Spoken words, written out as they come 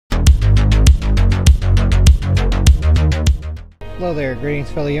Hello there,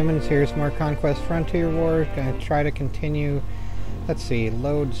 greetings fellow humans. Here's more Conquest Frontier Wars. Gonna try to continue. Let's see,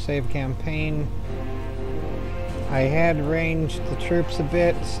 load, save campaign. I had ranged the troops a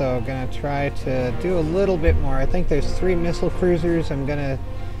bit, so I'm gonna try to do a little bit more. I think there's 3 missile cruisers. I'm gonna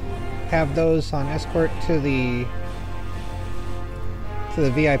have those on escort to the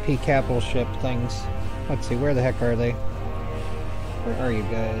VIP capital ship things. Let's see, where the heck are they? Where are you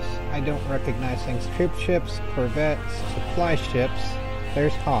guys? I don't recognize things. Troop ships, corvettes, supply ships.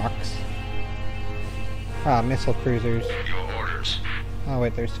 There's Hawks. Ah, missile cruisers. Your orders. Oh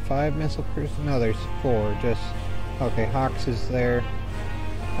wait, there's 5 missile cruisers? No, there's 4. Just okay. Hawks is there.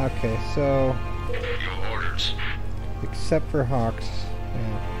 Okay, so Your orders. except for Hawks,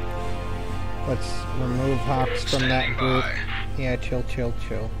 yeah. Let's remove Hawks from that group. Yeah, chill.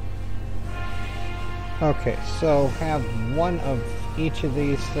 Okay, so have one of each of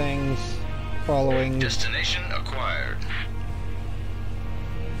these things following Destination acquired.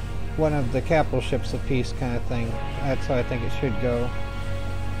 one of the capital ships apiece kind of thing. That's how I think it should go.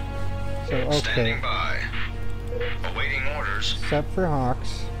 So, okay. Standing by. Awaiting orders. Except for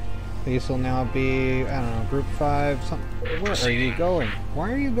Hawks. These will now be, I don't know, Group 5, something. Where are you going?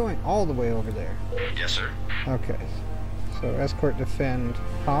 Why are you going all the way over there? Yes, sir. Okay. So, escort defend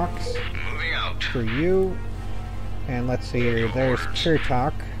Hawks. Moving out. For you. And let's see here, there's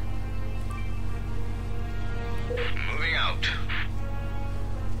Turtok. Moving out.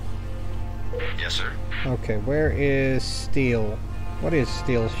 Yes, sir. Okay, where is Steel? What is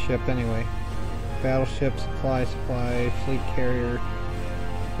Steel's ship anyway? Battleship, supply, fleet carrier,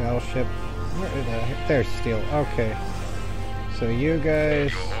 battleship. Where the heck? There's Steel. Okay. So you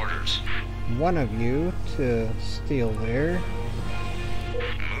guys, Your orders. one of you to Steel there.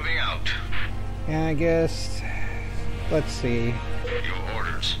 Moving out. And I guess, let's see. Your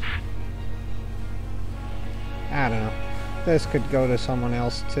orders. I don't know. This could go to someone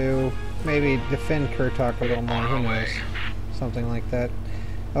else too. Maybe defend Kurtok a little more. On Who our knows? way. Something like that.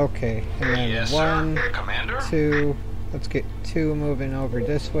 Okay, and then Yes, 1, sir. Commander. 2. Let's get 2 moving over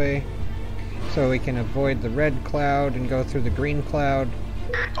this way, so we can avoid the red cloud and go through the green cloud.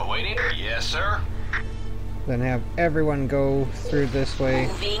 Awaiting. Yes, sir. Then have everyone go through this way.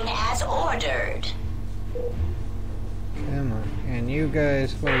 Moving as ordered. Come on. And you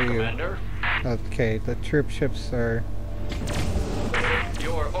guys, what are you? Commander. Okay, the troop ships are.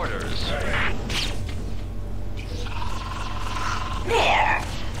 Your orders. There.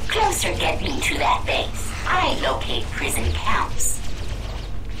 Closer get me to that base. I locate prison camps.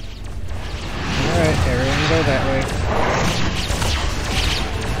 Alright, everyone go that way.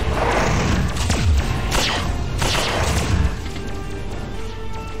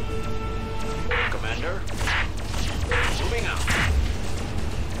 Commander. Moving out.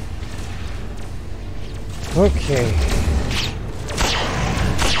 Okay.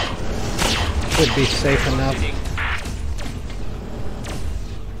 Should be safe enough.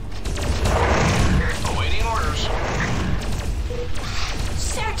 Awaiting orders.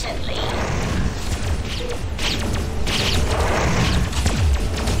 Certainly.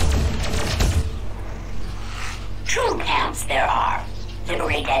 True camps there are.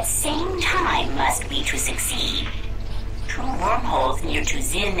 Liberate at same time must we to succeed. True wormholes near to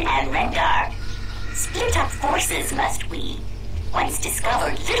Zin and Rendar. Split up forces must we. Once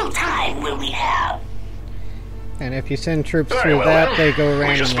discovered, little time will we have. And if you send troops Very through well, that, then. they go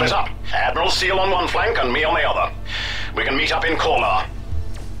We shall randomly. split up. Admiral Seal on one flank and me on the other. We can meet up in Kola.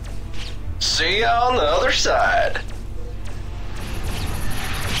 See you on the other side.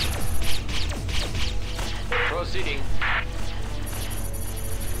 Proceeding.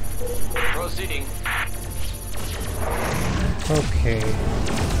 Proceeding. Okay.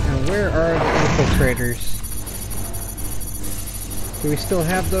 And where are the infiltrators? Do we still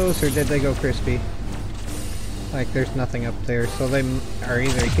have those, or did they go crispy? Like, there's nothing up there, so they are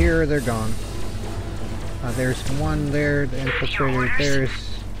either here or they're gone. There's one there, the infiltrator. There's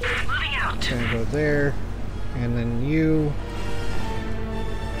Moving out. gonna go there, and then you.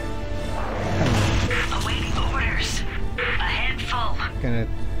 Awaiting orders. Ahead full. Gonna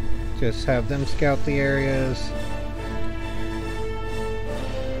just have them scout the areas.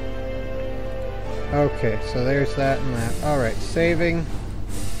 Okay, so there's that and that. Alright, saving.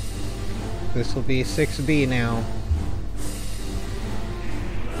 This will be 6B now.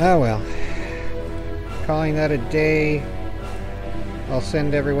 Oh well. Calling that a day. I'll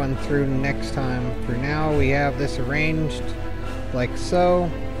send everyone through next time. For now, we have this arranged like so.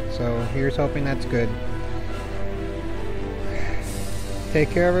 So here's hoping that's good.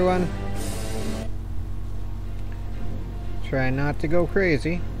 Take care, everyone. Try not to go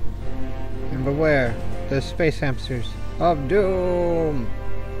crazy. And beware, the space hamsters. of doom.